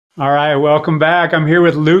All right, welcome back. I'm here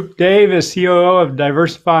with Luke Davis, COO of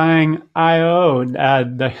Diversifying IO.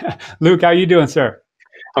 Luke, how you doing, sir?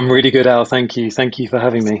 I'm really good, Al. Thank you. Thank you for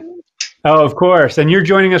having me. Oh, of course. And you're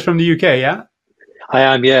joining us from the UK, yeah? I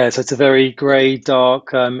am, yeah. So it's a very grey,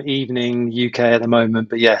 dark evening UK at the moment,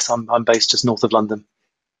 but yes, I'm based just north of London.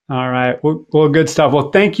 All right. Well, good stuff.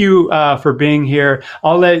 Well, thank you for being here.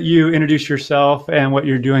 I'll let you introduce yourself and what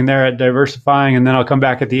you're doing there at Diversifying, and then I'll come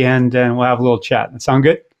back at the end and we'll have a little chat. That sound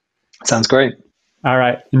good? Sounds great. All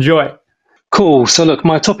right. Enjoy. Cool. So, look,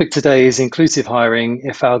 my topic today is inclusive hiring.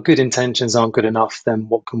 If our good intentions aren't good enough, then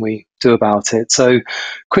what can we do about it? So,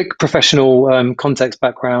 quick professional context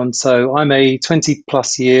background. So, I'm a 20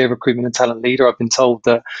 plus year recruitment and talent leader. I've been told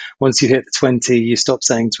that once you hit the 20, you stop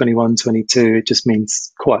saying 21, 22. It just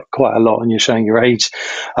means quite a lot, and you're showing your age.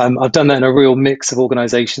 I've done that in a real mix of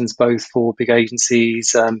organizations, both for big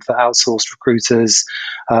agencies, for outsourced recruiters,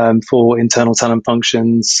 for internal talent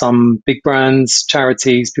functions, some big brands,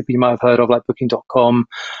 charities, people you might have heard of like Booking.com,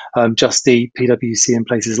 Just Eat, PwC, and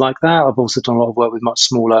places like that. I've also done a lot of work with much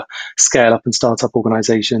smaller scale up and startup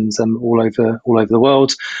organizations all over the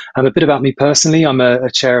world. A bit about me personally, I'm a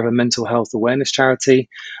chair of a mental health awareness charity.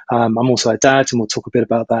 I'm also a dad, and we'll talk a bit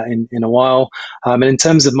about that in a while. And in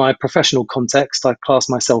terms of my professional context, I class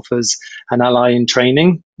myself as an ally in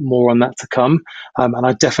training. More on that to come. And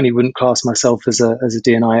I definitely wouldn't class myself as a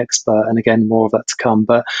D&I expert. And again, more of that to come.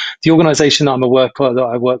 But the organisation that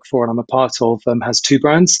I work for and I'm a part of has two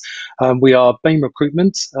brands. We are Bain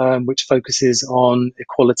Recruitment, which focuses on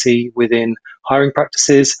equality within hiring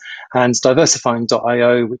practices, and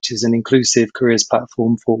Diversifying.io, which is an inclusive careers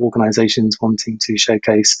platform for organisations wanting to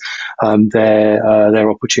showcase their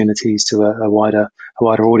opportunities to a wider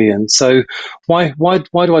audience. So why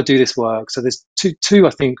do I do this work? So there's two I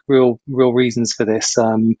think real reasons for this.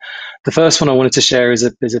 The first one I wanted to share is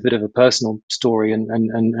a bit of a personal story,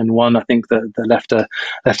 and one I think that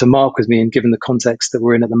left a mark with me, and given the context that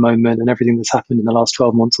we're in at the moment and everything that's happened in the last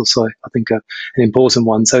 12 months or so, I think an important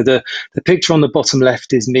one. So the picture on the bottom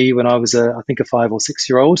left is me when I was I think a 5 or 6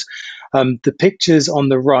 year old. The pictures on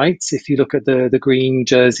the right, if you look at the green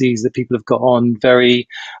jerseys that people have got on, very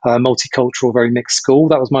multicultural, very mixed school.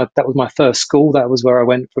 That was my first school. That was where I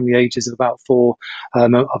went from the ages of about 4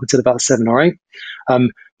 up until about 7 or 8. Um,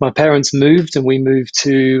 my parents moved, and we moved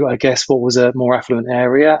to, I guess, what was a more affluent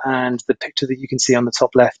area. And the picture that you can see on the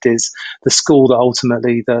top left is the school that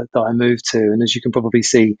ultimately that I moved to. And as you can probably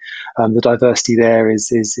see, the diversity there is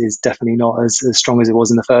definitely not as strong as it was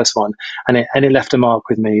in the first one, and it left a mark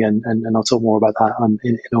with me. And I'll talk more about that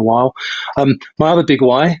in a while. My other big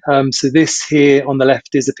why. So this here on the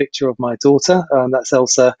left is a picture of my daughter. That's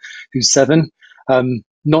Elsa, who's 7.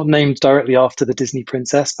 Not named directly after the Disney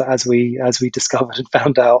princess, but as we discovered and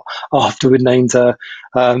found out after we named her,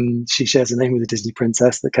 she shares a name with the Disney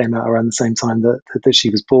princess that came out around the same time that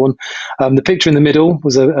she was born. The picture in the middle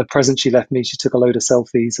was a present she left me. She took a load of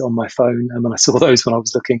selfies on my phone, and when I saw those when I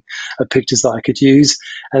was looking at pictures that I could use.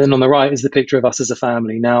 And then on the right is the picture of us as a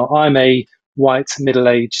family. Now I'm a white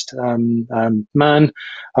middle-aged man.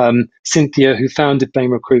 Cynthia, who founded Bain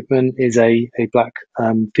Recruitment, is a black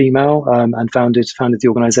female, and founded the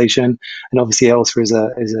organization. And obviously Elsa is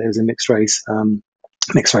a mixed race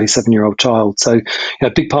 7 year old child. So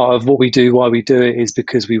a big part of what we do, why we do it, is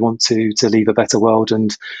because we want to leave a better world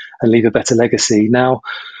and leave a better legacy. Now,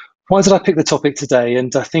 why did I pick the topic today?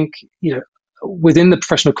 And I think, within the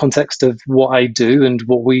professional context of what I do and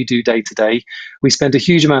what we do day to day, we spend a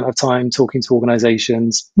huge amount of time talking to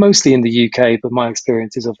organizations, mostly in the UK, but my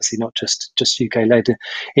experience is obviously not just UK led,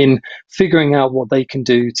 in figuring out what they can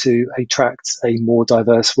do to attract a more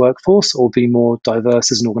diverse workforce or be more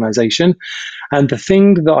diverse as an organization. And the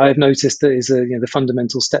thing that I've noticed that is the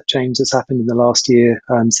fundamental step change that's happened in the last year,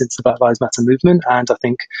 since the Black Lives Matter movement, and I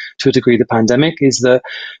think to a degree the pandemic, is that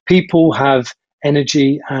people have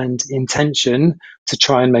energy and intention to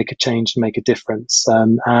try and make a change and make a difference.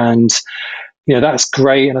 And that's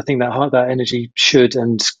great, and I think that energy should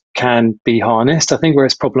and can be harnessed. I think where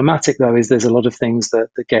it's problematic, though, is there's a lot of things that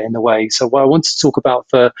get in the way. So what I want to talk about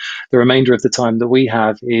for the remainder of the time that we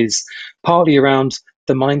have is partly around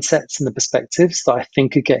the mindsets and the perspectives that I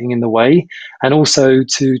think are getting in the way, and also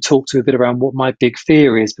to talk to a bit around what my big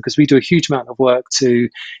fear is, because we do a huge amount of work to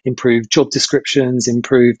improve job descriptions,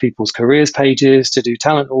 improve people's careers pages, to do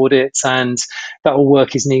talent audits, and that all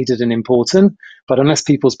work is needed and important. But unless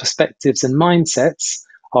people's perspectives and mindsets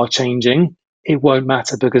are changing, it won't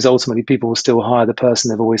matter, because ultimately people will still hire the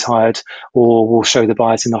person they've always hired, or will show the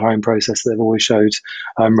bias in the hiring process that they've always showed,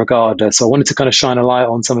 regardless. So I wanted to kind of shine a light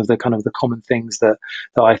on some of the kind of the common things that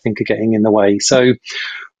I think are getting in the way. So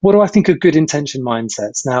what do I think are good intention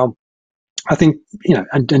mindsets? Now, I think,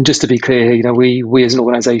 and just to be clear, we as an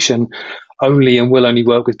organization only and will only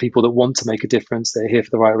work with people that want to make a difference. They're here for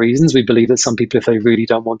the right reasons. We believe that some people, if they really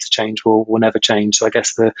don't want to change, will never change. So I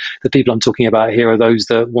guess the people I'm talking about here are those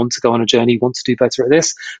that want to go on a journey, want to do better at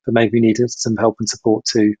this, but maybe need some help and support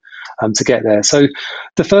to get there. So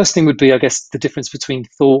the first thing would be, I guess, the difference between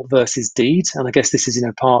thought versus deed. And I guess this is,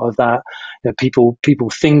 part of that, people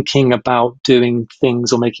thinking about doing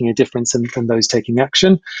things or making a difference, and those taking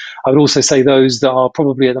action. I would also say those that are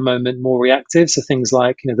probably at the moment more reactive. So things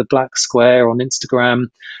like, the black square on Instagram,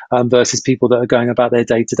 versus people that are going about their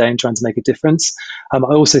day to day and trying to make a difference. I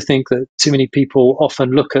also think that too many people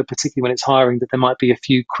often look at, particularly when it's hiring, that there might be a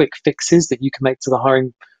few quick fixes that you can make to the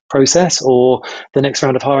hiring process, or the next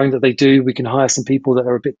round of hiring that they do, we can hire some people that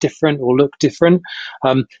are a bit different or look different.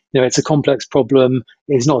 It's a complex problem.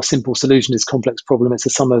 It's not a simple solution. It's a complex problem. It's a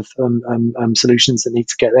sum of solutions that need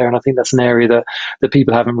to get there. And I think that's an area that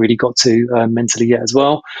people haven't really got to mentally yet as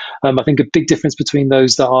well. I think a big difference between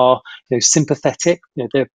those that are sympathetic,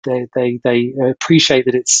 they appreciate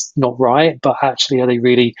that it's not right, but actually are they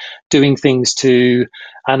really doing things to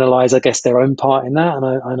analyze, I guess, their own part in that?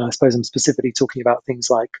 And I suppose I'm specifically talking about things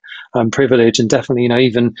like privilege, and definitely,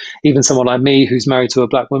 even someone like me who's married to a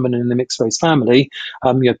black woman in a mixed race family.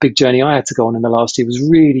 Big journey I had to go on in the last year was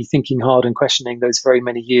really thinking hard and questioning those very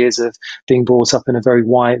many years of being brought up in a very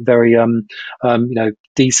white, very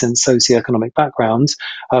decent socioeconomic background.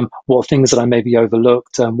 What things that I maybe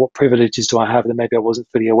overlooked, what privileges do I have that maybe I wasn't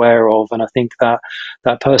fully aware of? And I think that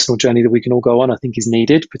personal journey that we can all go on, I think, is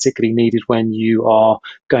needed, particularly needed when you are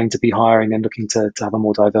going to be hiring and looking to have a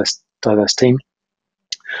more diverse team.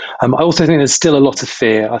 I also think there's still a lot of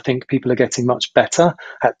fear. I think people are getting much better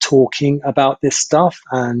at talking about this stuff,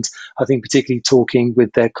 and I think particularly talking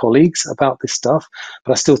with their colleagues about this stuff.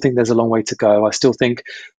 But I still think there's a long way to go. I still think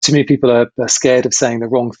too many people are scared of saying the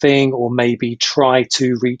wrong thing, or maybe try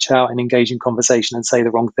to reach out and engage in conversation and say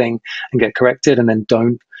the wrong thing and get corrected, and then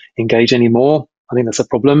don't engage anymore. I think that's a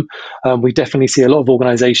problem. We definitely see a lot of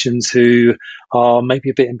organizations who are maybe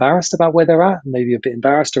a bit embarrassed about where they're at, maybe a bit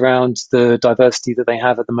embarrassed around the diversity that they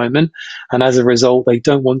have at the moment. And as a result, they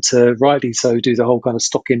don't want to, rightly so, do the whole kind of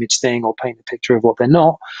stock image thing or paint a picture of what they're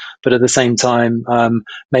not. But at the same time,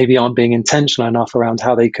 maybe aren't being intentional enough around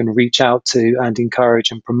how they can reach out to and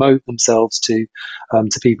encourage and promote themselves to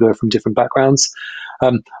people who are from different backgrounds.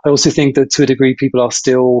 I also think that to a degree, people are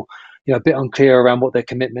still a bit unclear around what their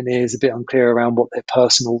commitment is, a bit unclear around what their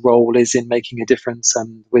personal role is in making a difference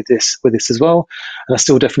with this as well. And I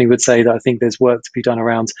still definitely would say that I think there's work to be done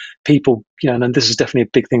around people, and this is definitely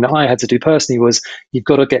a big thing that I had to do personally, was you've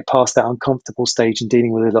got to get past that uncomfortable stage in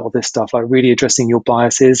dealing with a lot of this stuff. Like, really addressing your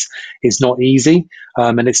biases is not easy,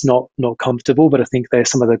 and it's not comfortable, but I think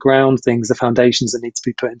there's some of the ground things, the foundations that need to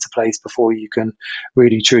be put into place before you can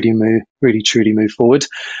really truly move forward.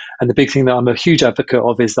 And the big thing that I'm a huge advocate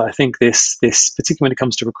of is that I think this particularly when it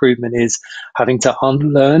comes to recruitment, is having to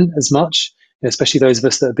unlearn as much, especially those of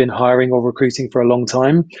us that have been hiring or recruiting for a long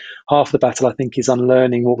time. Half the battle, I think, is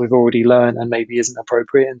unlearning what we've already learned and maybe isn't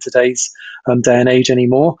appropriate in today's day and age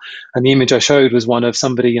anymore. And the image I showed was one of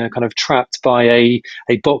somebody, kind of trapped by a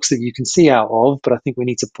box that you can see out of, but I think we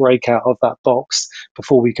need to break out of that box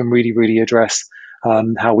before we can really address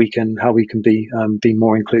how we can be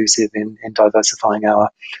more inclusive in diversifying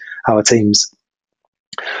our teams.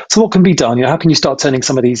 So what can be done? How can you start turning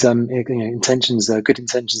some of these intentions, good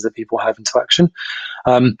intentions that people have, into action?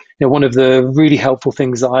 One of the really helpful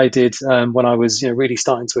things that I did when I was really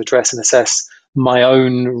starting to address and assess my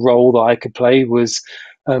own role that I could play was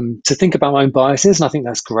to think about my own biases. And I think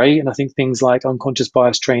that's great. And I think things like unconscious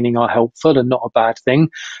bias training are helpful and not a bad thing.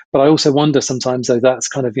 But I also wonder sometimes, though, that's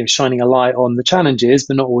kind of shining a light on the challenges,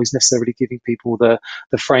 but not always necessarily giving people the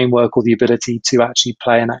framework or the ability to actually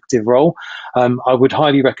play an active role. I would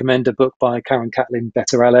highly recommend a book by Karen Catlin,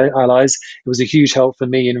 Better Allies. It was a huge help for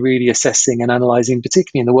me in really assessing and analysing,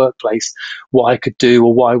 particularly in the workplace, what I could do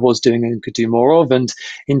or what I was doing and could do more of. And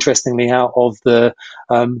interestingly, out of the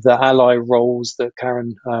ally roles that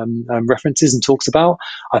Karen references and talks about,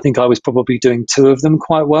 I think I was probably doing 2 of them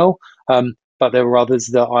quite well. But there were others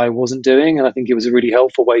that I wasn't doing. And I think it was a really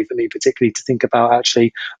helpful way for me, particularly to think about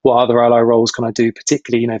actually what other ally roles can I do.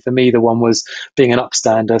 Particularly, for me, the one was being an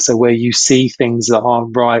upstander. So where you see things that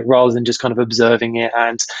aren't right, rather than just kind of observing it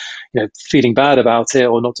and, feeling bad about it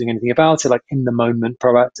or not doing anything about it, like in the moment,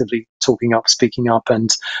 proactively talking up, speaking up,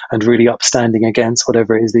 and really upstanding against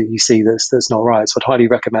whatever it is that you see that's not right. So I'd highly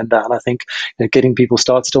recommend that. And I think getting people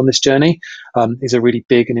started on this journey is a really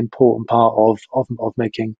big and important part of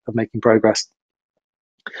making progress.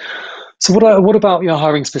 So what about your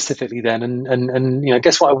hiring specifically then? And I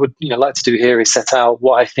guess what I would like to do here is set out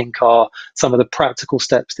what I think are some of the practical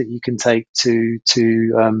steps that you can take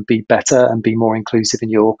to be better and be more inclusive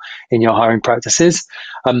in your hiring practices.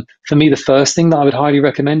 For me, the first thing that I would highly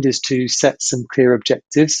recommend is to set some clear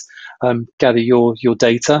objectives. Gather your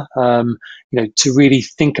data. To really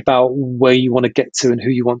think about where you want to get to and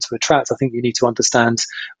who you want to attract. I think you need to understand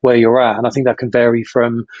where you're at, and I think that can vary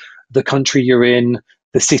from the country you're in,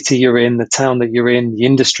 the city you're in, the town that you're in, the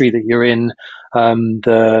industry that you're in,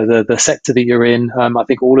 the sector that you're in. I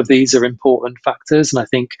think all of these are important factors, and I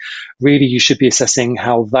think really you should be assessing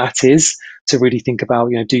how that is to really think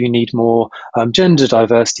about, do you need more gender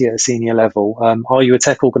diversity at a senior level? Are you a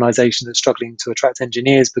tech organization that's struggling to attract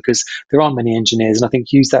engineers because there aren't many engineers? And I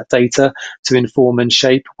think use that data to inform and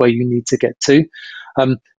shape where you need to get to.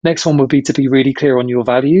 Next one would be to be really clear on your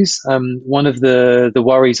values. One of the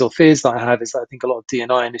worries or fears that I have is that I think a lot of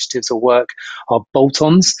D&I initiatives or work are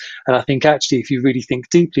bolt-ons. And I think actually, if you really think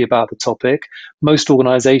deeply about the topic, most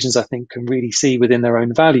organizations, I think, can really see within their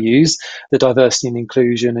own values the diversity and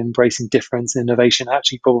inclusion, embracing difference and innovation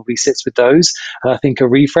actually probably sits with those. And I think a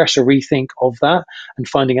refresh, a rethink of that, and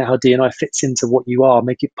finding out how D&I fits into what you are,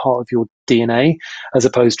 make it part of your DNA, as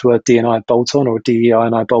opposed to a D&I bolt-on or a DEI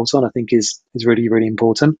and I bolt-on, I think is really, really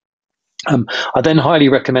important. I then highly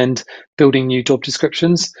recommend building new job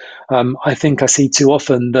descriptions. I think I see too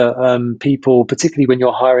often that people, particularly when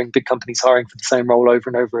you're hiring, big companies hiring for the same role over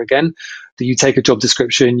and over again, that you take a job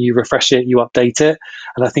description, you refresh it, you update it.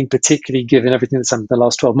 And I think particularly given everything that's happened in the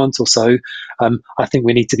last 12 months or so, I think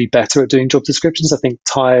we need to be better at doing job descriptions. I think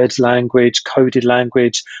tired language, coded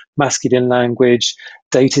language, masculine language,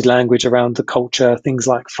 dated language around the culture, things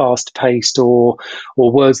like fast paced or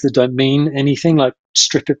words that don't mean anything, like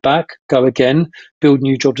strip it back, go again, build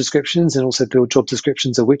new job descriptions, and also build job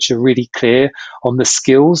descriptions of which are really clear on the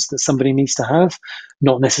skills that somebody needs to have,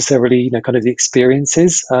 not necessarily kind of the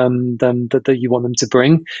experiences that you want them to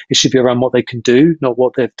bring. It should be around what they can do, not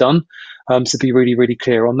what they've done. So be really, really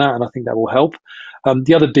clear on that, and I think that will help.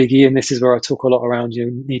 The other biggie, and this is where I talk a lot around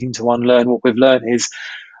needing to unlearn what we've learned, is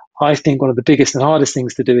I think one of the biggest and hardest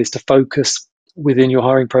things to do is to focus within your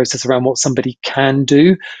hiring process around what somebody can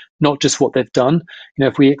do, not just what they've done.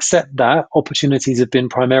 If we accept that, opportunities have been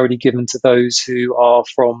primarily given to those who are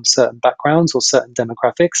from certain backgrounds or certain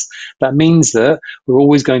demographics. That means that we're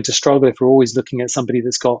always going to struggle if we're always looking at somebody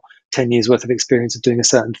that's got 10 years worth of experience of doing a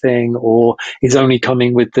certain thing or is only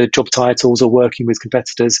coming with the job titles or working with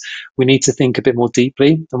competitors. We need to think a bit more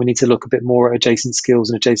deeply, and we need to look a bit more at adjacent skills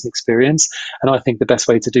and adjacent experience. And I think the best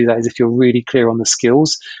way to do that is if you're really clear on the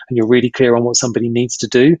skills and you're really clear on what somebody needs to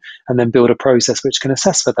do, and then build a process which can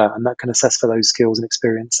assess for that, and that can assess for those skills and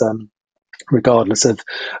experience regardless of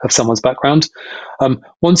someone's background.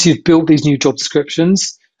 Once you've built these new job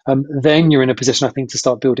descriptions, then you're in a position, I think, to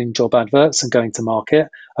start building job adverts and going to market.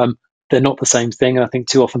 They're not the same thing, and I think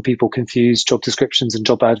too often people confuse job descriptions and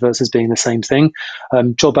job adverts as being the same thing.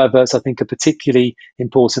 Job adverts, I think, are particularly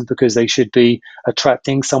important because they should be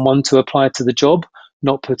attracting someone to apply to the job,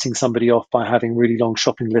 not putting somebody off by having really long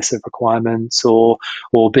shopping lists of requirements or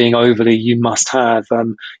being overly you must have.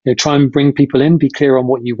 Try and bring people in, be clear on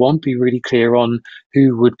what you want, be really clear on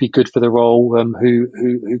who would be good for the role,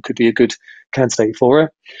 who could be a good candidate for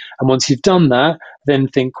it. And once you've done that, then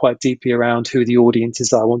think quite deeply around who are the audiences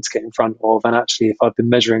that I want to get in front of. And actually, if I've been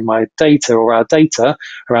measuring my data or our data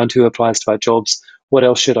around who applies to our jobs, what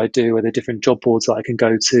else should I do? Are there different job boards that I can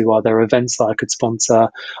go to? Are there events that I could sponsor?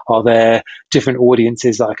 Are there different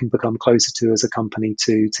audiences that I can become closer to as a company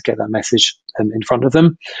to get that message in front of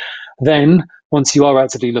them? Then, once you are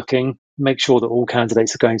actively looking, make sure that all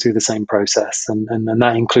candidates are going through the same process. And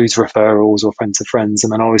that includes referrals or friends of friends.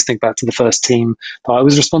 And I always think back to the first team that I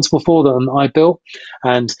was responsible for that I built.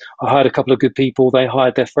 And I hired a couple of good people. They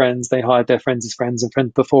hired their friends. They hired their friends' friends and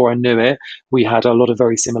friends. Before I knew it, we had a lot of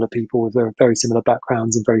very similar people with very, very similar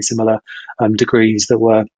backgrounds and very similar degrees that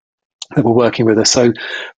were working with us. So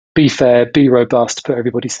be fair, be robust, put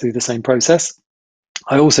everybody through the same process.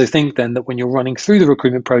 I also think then that when you're running through the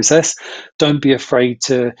recruitment process, don't be afraid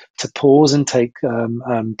to pause and take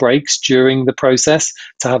breaks during the process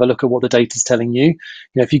to have a look at what the data is telling you.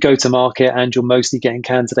 If you go to market and you're mostly getting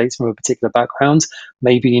candidates from a particular background,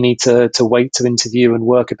 maybe you need to wait to interview and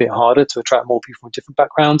work a bit harder to attract more people from different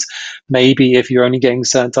backgrounds. Maybe if you're only getting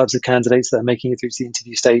certain types of candidates that are making it through to the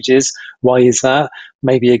interview stages, why is that?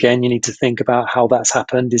 Maybe again, you need to think about how that's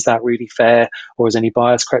happened. Is that really fair, or has any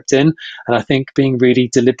bias crept in? And I think being really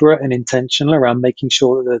deliberate and intentional around making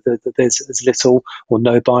sure that there's as little or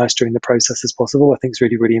no bias during the process as possible, I think is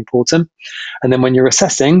really, really important. And then when you're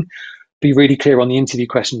assessing, be really clear on the interview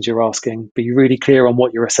questions you're asking, be really clear on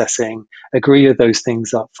what you're assessing, agree with those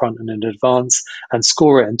things up front and in advance, and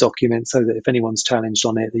score it and document so that if anyone's challenged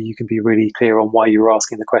on it, that you can be really clear on why you were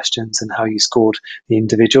asking the questions and how you scored the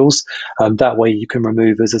individuals. That way you can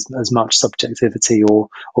remove as much subjectivity or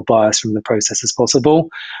bias from the process as possible.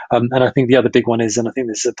 And I think the other big one is, and I think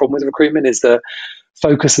this is a problem with recruitment, is that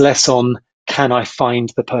focus less on can I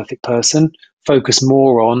find the perfect person, focus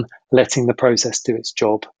more on letting the process do its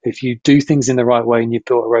job. If you do things in the right way and you've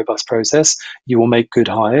built a robust process, you will make good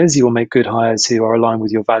hires. You will make good hires who are aligned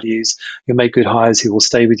with your values. You'll make good hires who will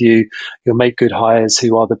stay with you. You'll make good hires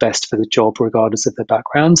who are the best for the job, regardless of their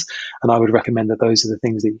backgrounds. And I would recommend that those are the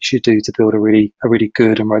things that you should do to build a really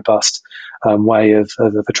good and robust way of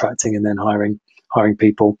attracting and then hiring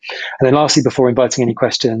people. And then lastly, before inviting any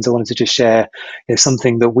questions, I wanted to just share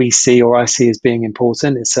something that we see, or I see as being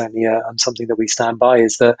important. It's certainly something that we stand by,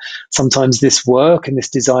 is that sometimes this work and this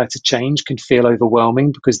desire to change can feel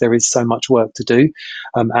overwhelming because there is so much work to do.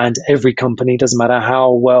 And every company, doesn't matter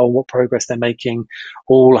how well, what progress they're making,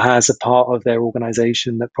 all has a part of their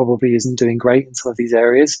organization that probably isn't doing great in some of these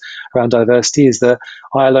areas around diversity. Is that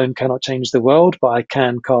I alone cannot change the world, but I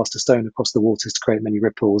can cast a stone across the waters to create many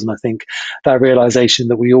ripples. And I think that realization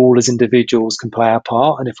that we all as individuals can play our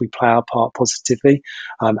part, and if we play our part positively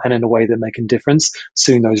and in a way that make a difference,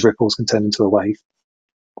 soon those ripples can turn into a wave.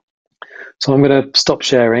 So I'm going to stop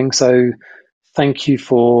sharing. So thank you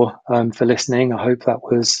for listening. I hope that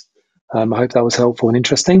was helpful and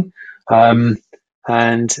interesting.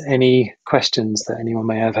 And any questions that anyone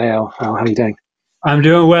may have. Hey, Al, how are you doing? I'm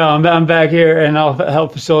doing well. I'm back here, and I'll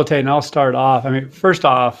help facilitate, and I'll start off. I mean, first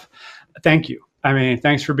off, thank you. I mean,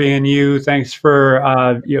 thanks for being you. Thanks for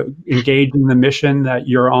engaging the mission that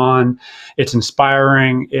you're on. It's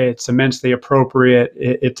inspiring. It's immensely appropriate.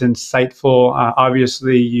 It's insightful.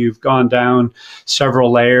 Obviously, you've gone down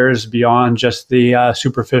several layers beyond just the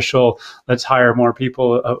superficial, let's hire more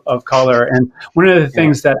people of color. And one of the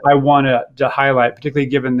things that I want to highlight, particularly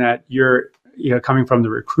given that you're coming from the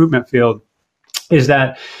recruitment field, is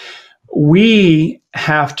that we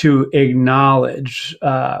have to acknowledge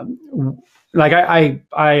like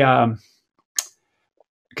I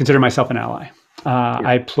consider myself an ally.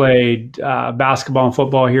 I played basketball and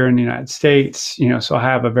football here in the United States, so I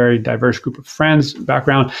have a very diverse group of friends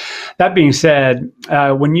background. That being said,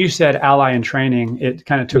 when you said ally in training, it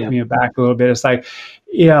kind of took me aback a little bit. It's like,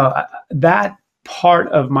 that part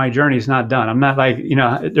of my journey is not done. I'm not like,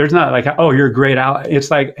 there's not like, oh, you're a great ally.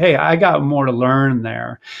 It's like, hey, I got more to learn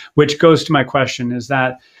there, which goes to my question, is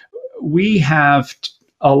that we have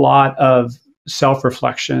a lot of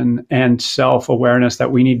self-reflection and self-awareness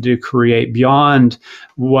that we need to create beyond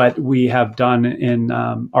what we have done in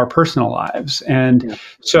our personal lives. And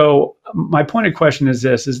so my pointed question is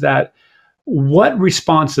this, is that what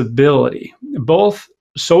responsibility, both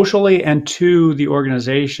socially and to the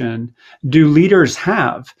organization, do leaders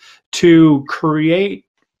have to create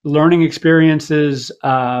learning experiences,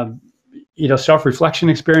 self-reflection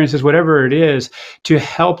experiences, whatever it is, to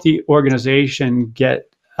help the organization get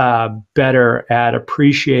better at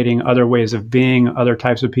appreciating other ways of being, other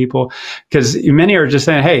types of people? Because many are just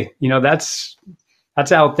saying, hey, that's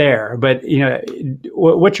out there. But,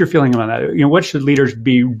 what's your feeling on that? What should leaders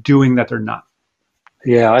be doing that they're not?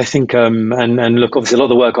 Yeah, I think, and look, obviously, a lot of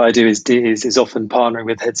the work I do is often partnering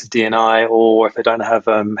with heads of D&I, or if they don't have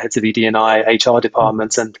heads of ED&I, HR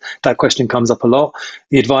departments, and that question comes up a lot.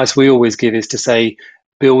 The advice we always give is to say,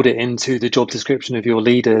 build it into the job description of your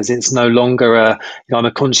leaders. It's no longer I'm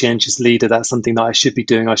a conscientious leader. That's something that I should be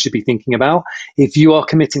doing. I should be thinking about. If you are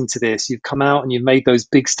committing to this, you've come out and you've made those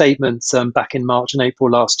big statements back in March and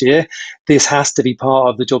April last year. This has to be part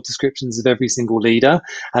of the job descriptions of every single leader.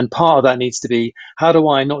 And part of that needs to be, how do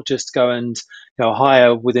I not just go and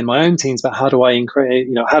hire within my own teams, but how do I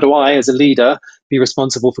how do I as a leader be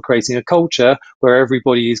responsible for creating a culture where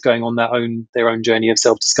everybody is going on their own journey of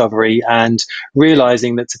self-discovery and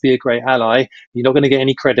realizing that to be a great ally, you're not going to get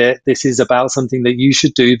any credit. This is about something that you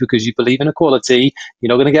should do because you believe in equality. You're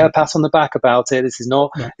not going to get a pat on the back about it. This is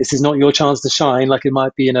not your chance to shine like it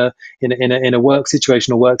might be in a work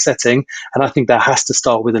situation or work setting. And I think that has to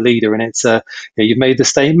start with a leader. And it's you've made the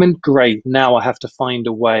statement, great. Now I have to find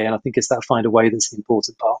a way. And I think it's that find a way that's the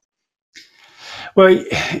important part. Well,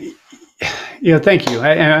 thank you.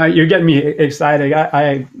 You're getting me excited.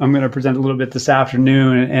 I'm going to present a little bit this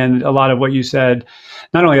afternoon, and a lot of what you said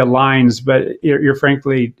not only aligns, but you're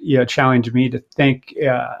frankly challenged me to think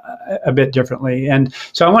a bit differently. And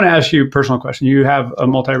so I want to ask you a personal question. You have a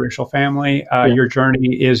multiracial family. Your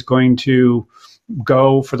journey is going to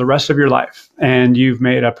go for the rest of your life, and you've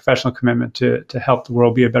made a professional commitment to help the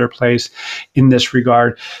world be a better place in this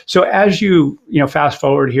regard. So as you fast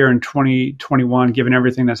forward here in 2021, given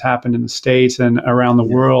everything that's happened in the States and around the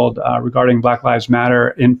world regarding Black Lives Matter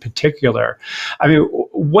in particular, I mean,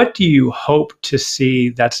 what do you hope to see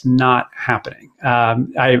that's not happening?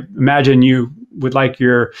 I imagine you would like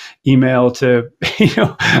your email to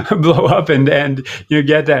blow up and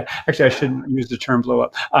get that. Actually, I shouldn't use the term blow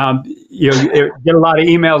up. Get a lot of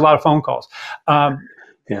emails, a lot of phone calls.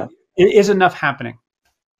 Is enough happening?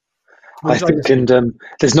 I think,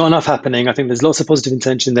 there's not enough happening. I think there's lots of positive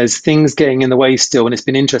intention. There's things getting in the way still, and it's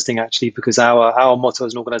been interesting actually, because our motto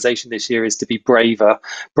as an organisation this year is to be braver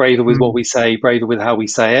with what we say, braver with how we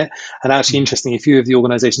say it. And actually, interesting, a few of the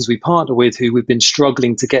organisations we partner with, who we've been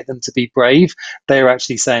struggling to get them to be brave, they're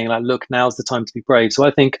actually saying, like, look, now's the time to be brave. So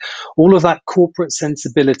I think all of that corporate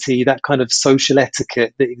sensibility, that kind of social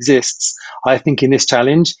etiquette that exists, I think in this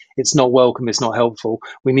challenge, it's not welcome. It's not helpful.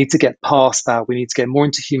 We need to get past that. We need to get more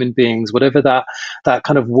into human beings. Whatever that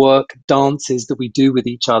kind of work dances that we do with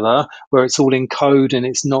each other, where it's all in code and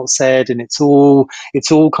it's not said and it's all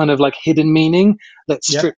kind of like hidden meaning.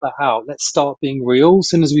 Let's strip that out. Let's start being real. As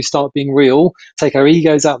soon as we start being real, take our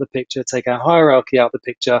egos out of the picture, take our hierarchy out of the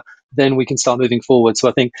picture, then we can start moving forward. So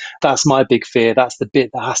I think that's my big fear. That's the bit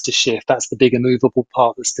that has to shift. That's the big immovable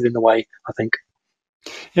part that's still in the way, I think.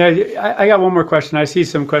 Yeah, I got one more question. I see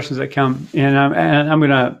some questions that come in, and I'm going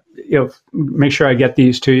to make sure I get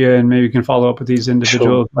these to you, and maybe you can follow up with these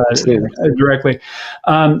individuals directly.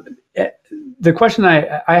 The question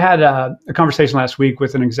I had a conversation last week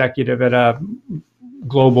with an executive at a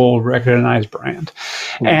global recognized brand,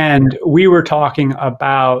 and we were talking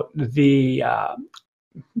about the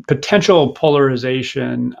potential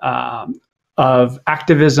polarization of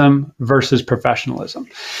activism versus professionalism.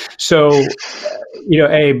 So,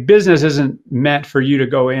 a business isn't meant for you to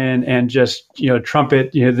go in and just,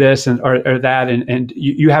 trumpet, this or that, and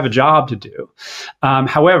you have a job to do.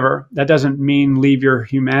 However, that doesn't mean leave your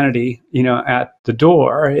humanity, at the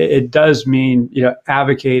door. It does mean,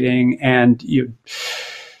 advocating and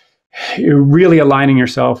you're really aligning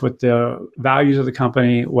yourself with the values of the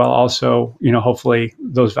company, while also, hopefully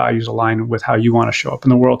those values align with how you want to show up in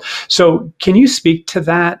the world. So can you speak to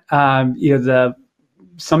that, the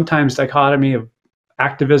sometimes dichotomy of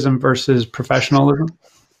activism versus professionalism?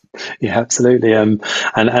 Yeah, absolutely. And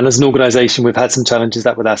as an organisation, we've had some challenges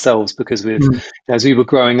that with ourselves, because as we were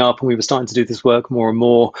growing up and we were starting to do this work more and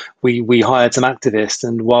more, we hired some activists.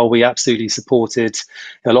 And while we absolutely supported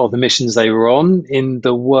a lot of the missions they were on, in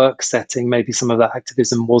the work setting, maybe some of that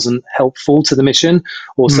activism wasn't helpful to the mission,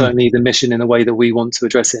 or certainly the mission in the way that we want to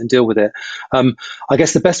address it and deal with it. I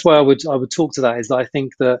guess the best way I would talk to that is that I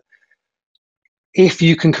think that if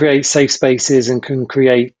you can create safe spaces and can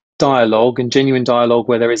create dialogue and genuine dialogue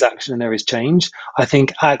where there is action and there is change, I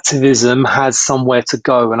think activism has somewhere to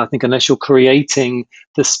go. And I think unless you're creating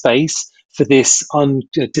the space for this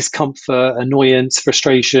discomfort, annoyance,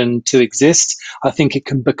 frustration to exist, I think it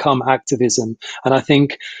can become activism. And I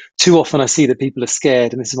think too often I see that people are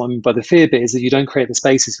scared, and this is what I mean by the fear bit, is that you don't create the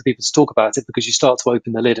spaces for people to talk about it, because you start to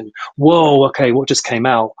open the lid and, whoa, okay, what just came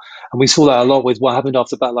out? And we saw that a lot with what happened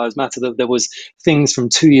after Black Lives Matter, that there was things from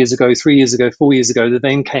 2 years ago, 3 years ago, 4 years ago that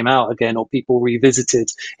then came out again, or people revisited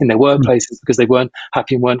in their workplaces because they weren't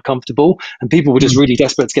happy and weren't comfortable. And people were just really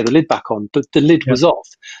desperate to get the lid back on, but the lid was off.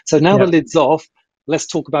 So now the lid's off, let's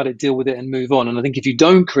talk about it, deal with it, and move on. And I think if you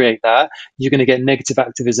don't create that, you're going to get negative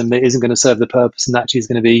activism that isn't going to serve the purpose, and actually is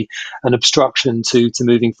going to be an obstruction to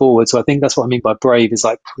moving forward. So I think that's what I mean by brave, is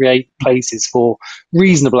like create places for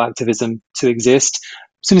reasonable activism to exist.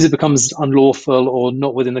 As soon as it becomes unlawful or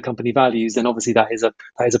not within the company values, then obviously that is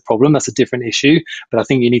a problem. That's a different issue. But I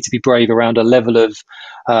think you need to be brave around a level of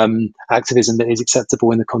activism that is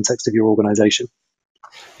acceptable in the context of your organization.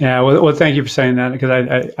 Yeah, well, thank you for saying that, because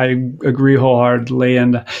I agree wholeheartedly.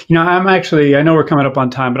 And, I know we're coming up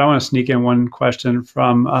on time, but I want to sneak in one question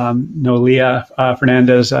from Noelia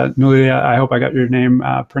Fernandez. Noelia, I hope I got your name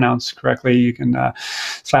pronounced correctly. You can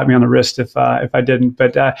slap me on the wrist if I didn't.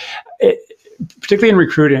 But particularly in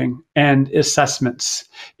recruiting and assessments,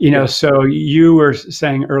 so you were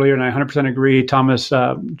saying earlier, and I 100% agree, Thomas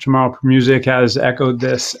Jamal Music has echoed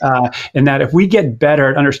this, in that if we get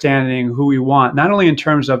better at understanding who we want, not only in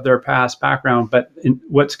terms of their past background, but in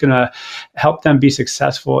what's going to help them be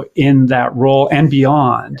successful in that role and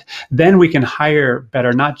beyond, then we can hire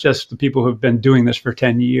better, not just the people who've been doing this for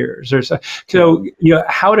 10 years. So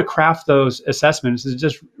how to craft those assessments is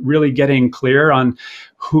just really getting clear on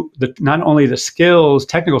not only the skills,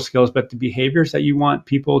 technical skills, but the behaviors that you want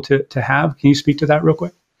people to have. Can you speak to that real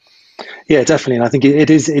quick? Yeah, definitely. And I think it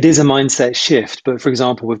is a mindset shift. But for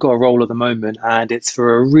example, we've got a role at the moment and it's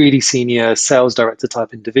for a really senior sales director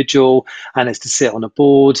type individual, and it's to sit on a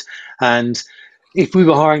board. And if we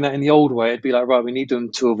were hiring that in the old way, it'd be like, right, we need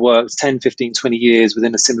them to have worked 10, 15, 20 years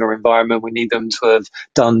within a similar environment. We need them to have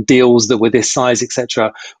done deals that were this size,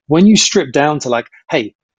 etc. When you strip down to like,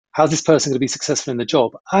 hey, how's this person going to be successful in the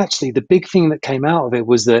job? Actually, the big thing that came out of it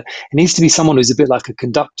was that it needs to be someone who's a bit like a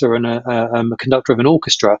conductor and a conductor of an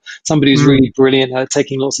orchestra, somebody who's Mm, really brilliant at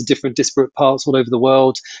taking lots of different disparate parts all over the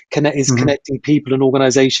world, is mhm. connecting people and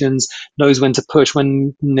organizations, knows when to push,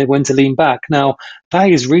 when to lean back. Now, that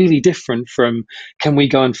is really different from, can we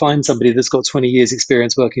go and find somebody that's got 20 years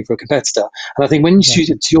experience working for a competitor? And I think when you,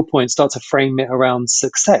 Yeah. to your point, start to frame it around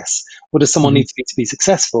success, what does someone Mhm. need to be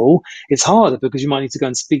successful? It's harder because you might need to go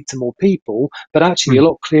and speak to more people, but actually Mhm. a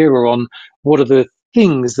lot clearer on what are the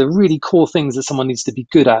things, the really core things that someone needs to be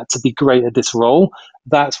good at to be great at this role.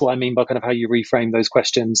 That's what I mean by kind of how you reframe those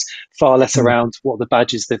questions, far less Mhm. around what the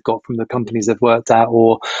badges they've got from the companies they've worked at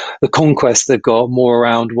or the conquest they've got, more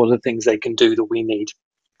around what are the things they can do that we need.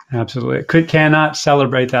 Absolutely. Cannot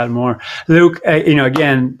celebrate that more. Luke,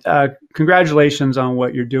 again, congratulations on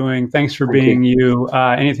what you're doing. Thanks for Thank you. being you.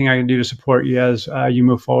 Anything I can do to support you as you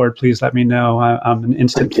move forward, please let me know. I'm an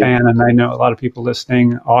instant Thank you. fan, and I know a lot of people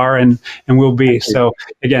listening are and will be. Thank you. So,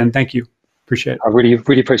 again, thank you. Appreciate it. I really,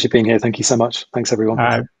 really appreciate being here. Thank you so much. Thanks, everyone. All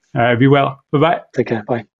right. All right. Be well. Bye bye. Take care.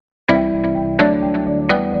 Bye.